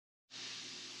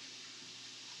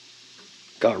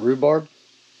Got rhubarb.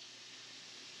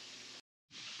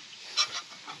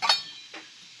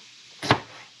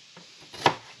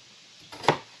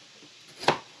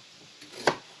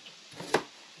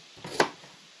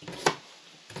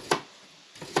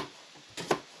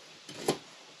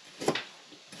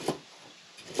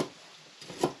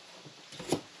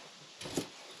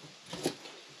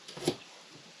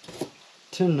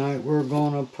 Tonight we're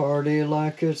gonna party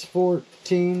like it's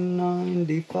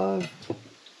 1495. Next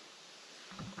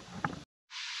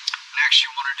you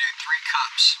want to do 3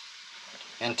 cups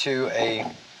into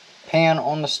a pan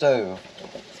on the stove.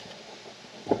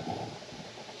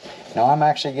 Now I'm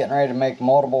actually getting ready to make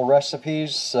multiple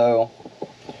recipes, so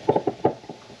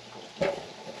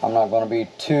I'm not going to be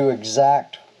too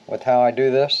exact with how I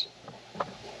do this.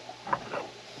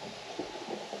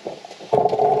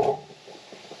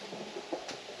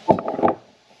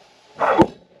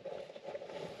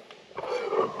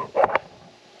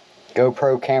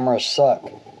 GoPro cameras suck.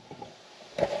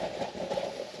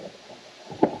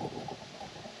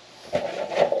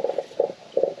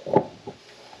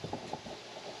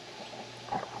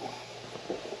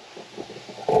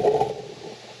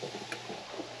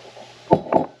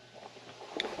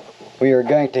 We are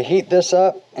going to heat this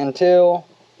up until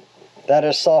that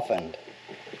is softened.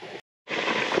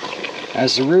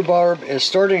 As the rhubarb is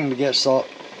starting to get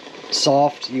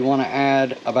soft, you want to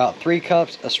add about 3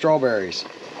 cups of strawberries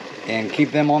and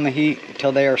keep them on the heat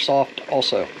until they are soft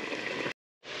also.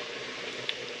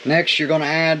 Next, you're going to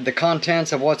add the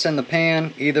contents of what's in the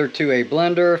pan either to a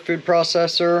blender, food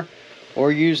processor,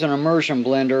 or use an immersion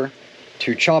blender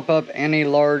to chop up any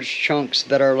large chunks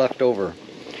that are left over.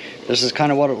 This is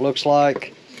kind of what it looks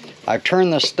like. I've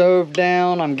turned the stove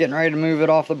down. I'm getting ready to move it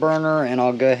off the burner, and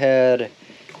I'll go ahead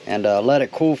and let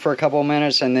it cool for a couple of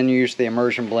minutes and then use the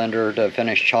immersion blender to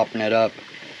finish chopping it up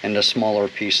into smaller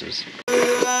pieces.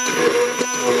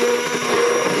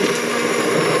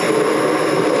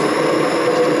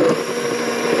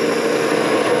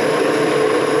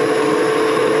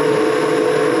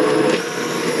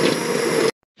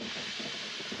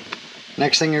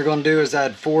 Next thing you're going to do is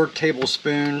add 4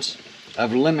 tablespoons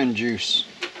of lemon juice.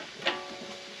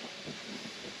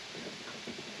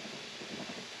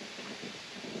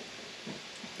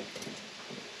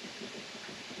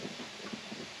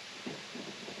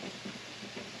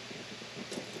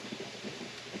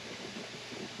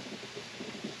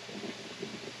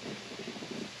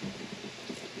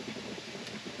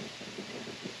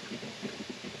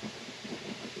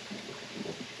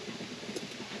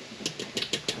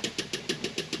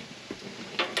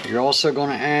 You're also going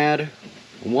to add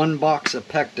 1 box of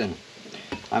pectin.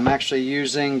 I'm actually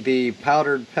using the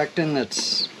powdered pectin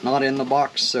that's not in the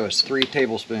box, so it's 3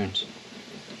 tablespoons.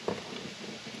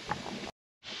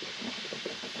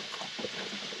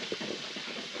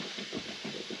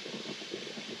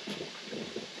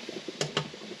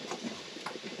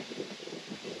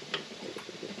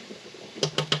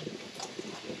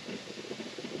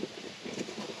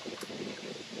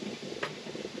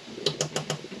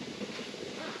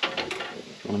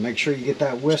 Want to make sure you get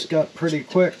that whisk up pretty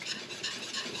quick.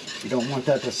 You don't want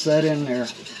that to set in there.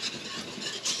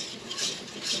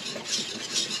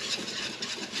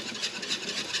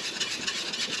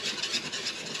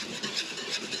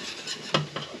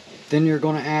 Then you're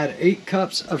going to add 8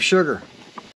 cups of sugar.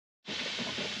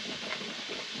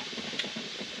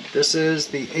 This is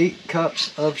the 8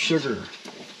 cups of sugar.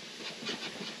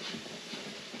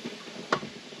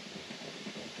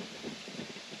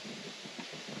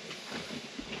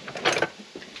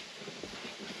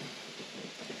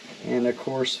 And of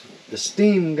course, the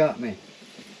steam got me.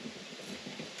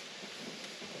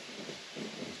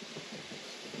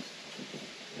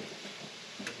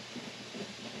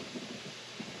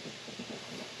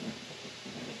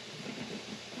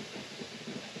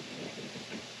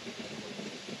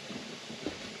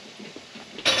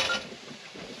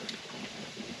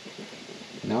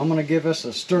 Now I'm going to give us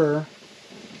a stir.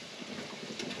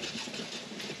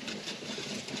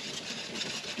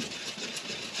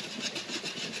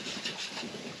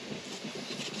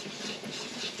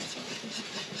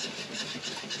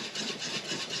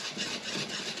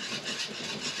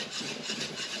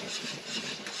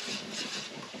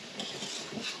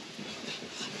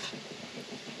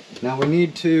 Now you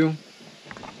need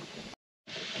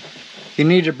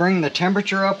to bring the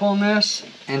temperature up on this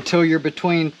until you're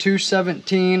between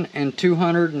 217 and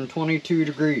 222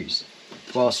 degrees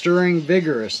while stirring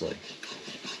vigorously.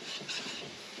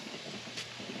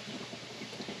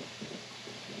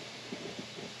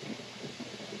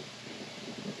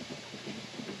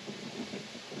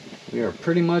 We are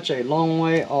pretty much a long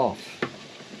way off.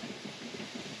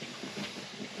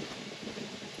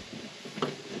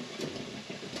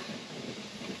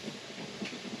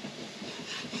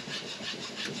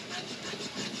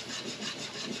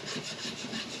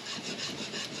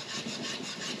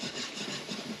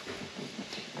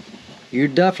 You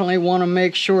definitely want to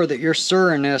make sure that you're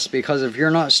stirring this, because if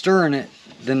you're not stirring it,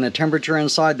 then the temperature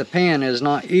inside the pan is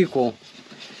not equal.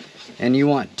 And you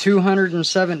want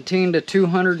 217 to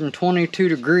 222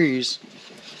 degrees.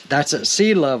 That's at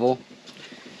sea level.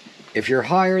 If you're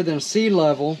higher than sea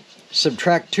level,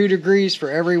 subtract 2 degrees for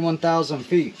every 1,000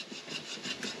 feet.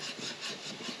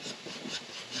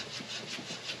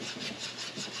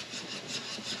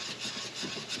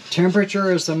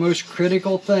 Temperature is the most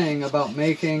critical thing about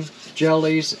making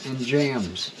jellies and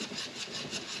jams.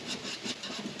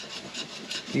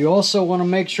 You also want to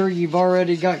make sure you've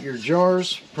already got your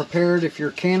jars prepared if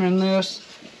you're canning this,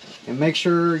 and make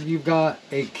sure you've got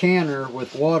a canner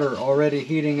with water already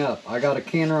heating up. I got a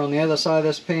canner on the other side of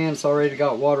this pan. It's already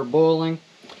got water boiling.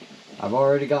 I've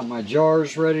already got my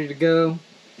jars ready to go.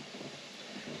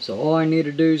 So all I need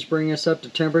to do is bring this up to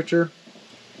temperature.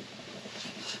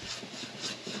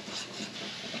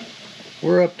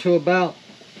 We're up to about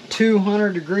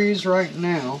 200 degrees right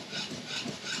now.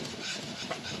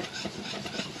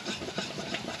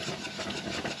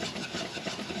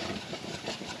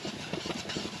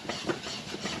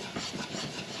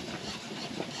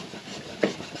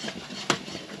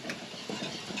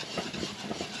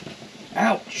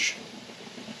 Ouch!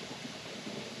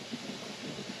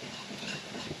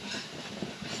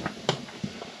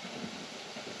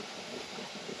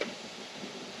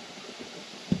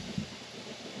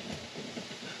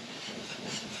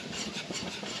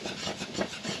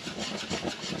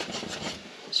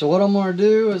 So what I'm going to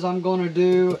do is I'm going to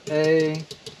do a,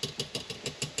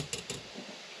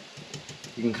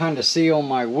 you can kind of see on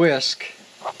my whisk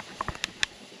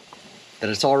that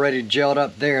it's already gelled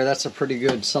up there. That's a pretty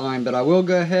good sign, but I will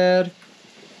go ahead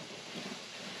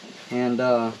and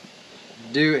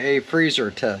do a freezer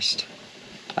test.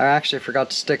 I actually forgot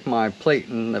to stick my plate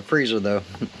in the freezer though.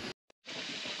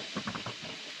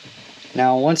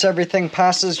 Now once everything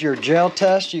passes your gel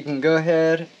test, you can go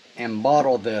ahead and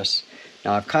bottle this.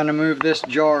 Now I've kind of moved this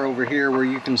jar over here where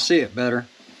you can see it better,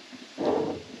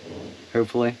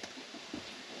 hopefully.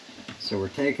 So we're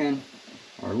taking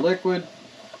our liquid,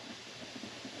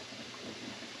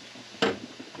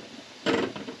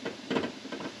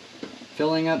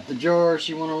 filling up the jars.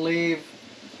 You want to leave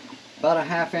about a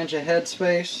 ½ inch of head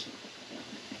space.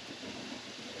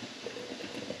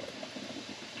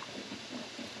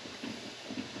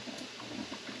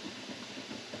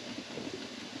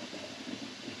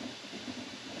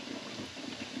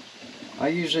 I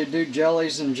usually do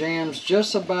jellies and jams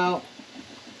just as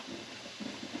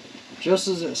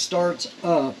it starts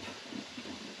up.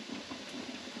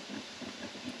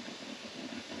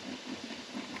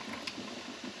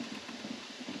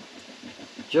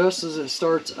 Just as it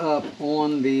starts up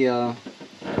on the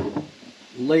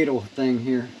ladle thing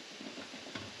here.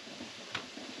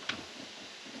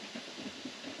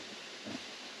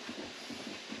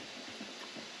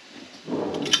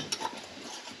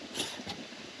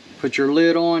 Put your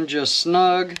lid on just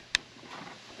snug.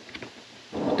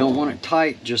 Don't want it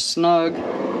tight, just snug.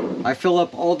 I fill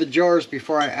up all the jars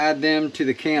before I add them to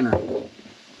the canner,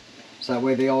 so that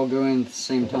way they all go in at the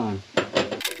same time.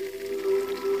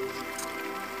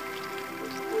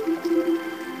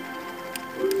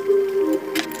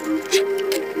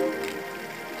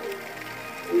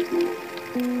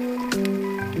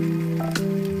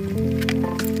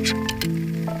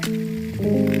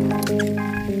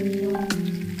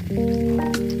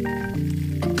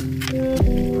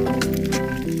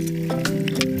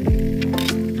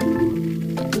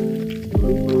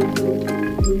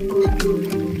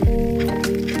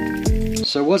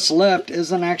 So what's left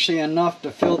isn't actually enough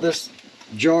to fill this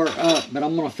jar up, but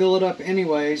I'm going to fill it up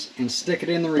anyways and stick it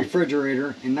in the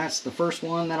refrigerator, and that's the first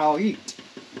one that I'll eat.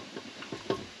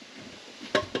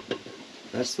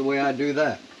 That's the way I do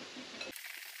that.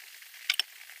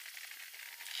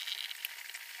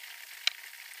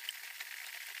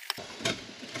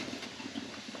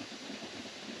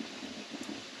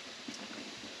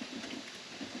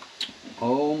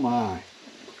 Oh my.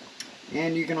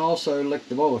 And you can also lick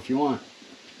the bowl if you want.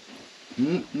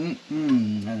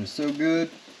 That is so good.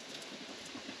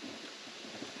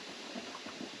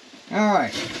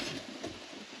 Alright.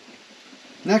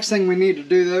 Next thing we need to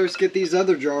do though is get these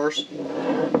other jars.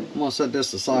 I'm going to set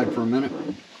this aside for a minute,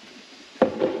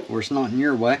 where it's not in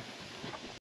your way.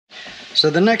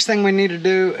 So the next thing we need to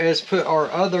do is put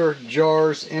our other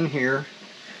jars in here.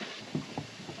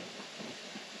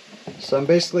 So I'm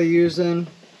basically using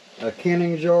a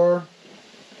canning jar,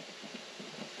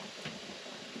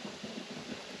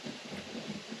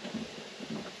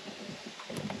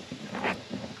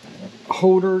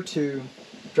 holder to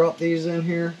drop these in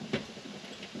here.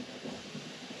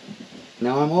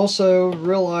 Now I'm also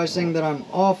realizing that I'm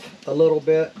off a little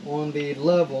bit on the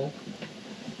level,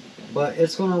 but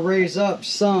it's going to raise up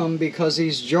some because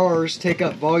these jars take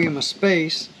up volume of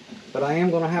space. But I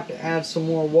am going to have to add some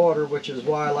more water, which is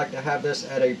why I like to have this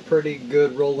at a pretty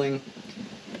good rolling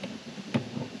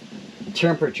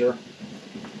temperature.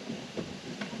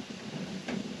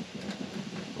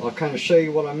 I'll kind of show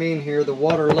you what I mean here. The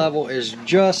water level is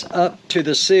just up to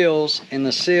the seals, and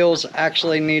the seals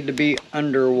actually need to be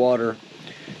underwater.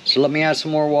 So let me add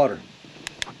some more water.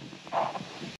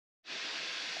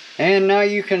 And now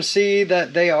you can see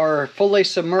that they are fully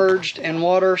submerged in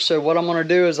water. So what I'm going to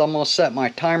do is I'm going to set my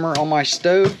timer on my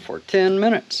stove for 10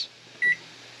 minutes.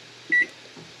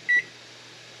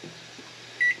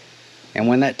 And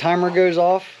when that timer goes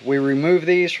off, we remove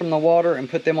these from the water and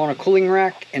put them on a cooling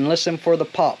rack and listen for the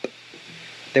pop.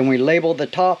 Then we label the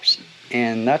tops,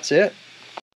 and that's it.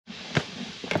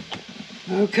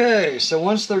 Okay, so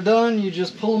once they're done, you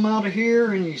just pull them out of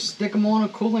here and you stick them on a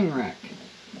cooling rack.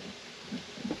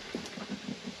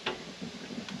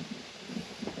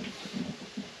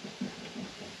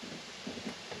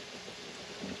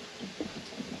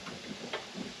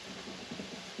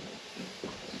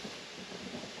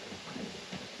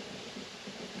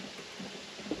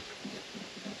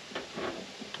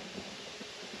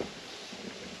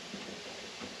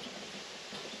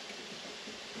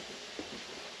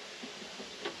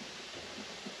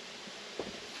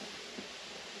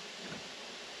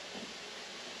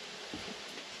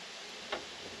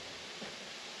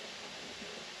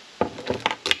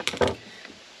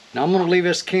 Now I'm going to leave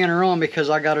this canner on because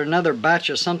I got another batch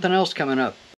of something else coming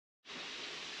up.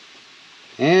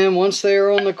 And once they are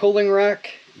on the cooling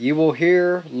rack, you will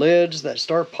hear lids that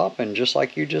start popping just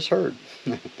like you just heard.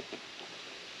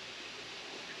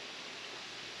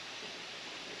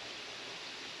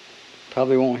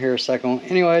 Probably won't hear a second one.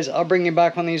 Anyways, I'll bring you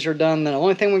back when these are done. The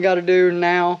only thing we got to do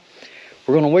now,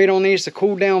 we're going to wait on these to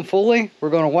cool down fully. We're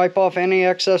going to wipe off any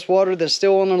excess water that's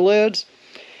still on the lids.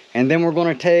 And then we're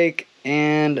going to take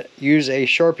and use a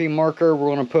Sharpie marker.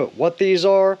 We're going to put what these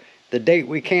are, the date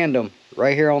we canned them,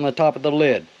 right here on the top of the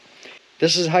lid.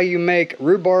 This is how you make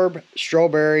rhubarb,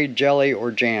 strawberry, jelly,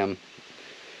 or jam.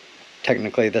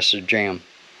 Technically, this is jam.